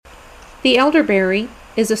The elderberry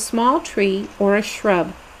is a small tree or a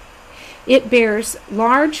shrub. It bears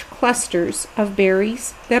large clusters of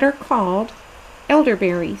berries that are called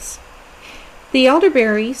elderberries. The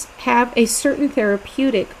elderberries have a certain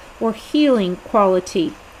therapeutic or healing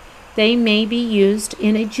quality. They may be used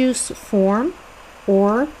in a juice form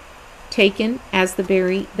or taken as the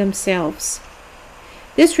berry themselves.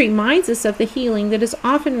 This reminds us of the healing that is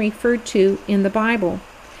often referred to in the Bible.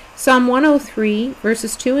 Psalm 103,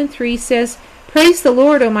 verses 2 and 3 says, "Praise the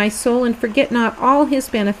Lord, O my soul, and forget not all his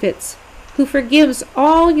benefits, who forgives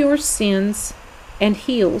all your sins and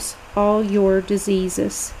heals all your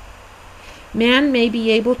diseases." Man may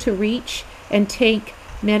be able to reach and take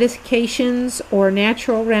medications or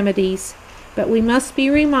natural remedies, but we must be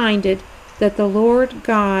reminded that the Lord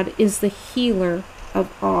God is the healer of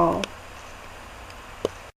all.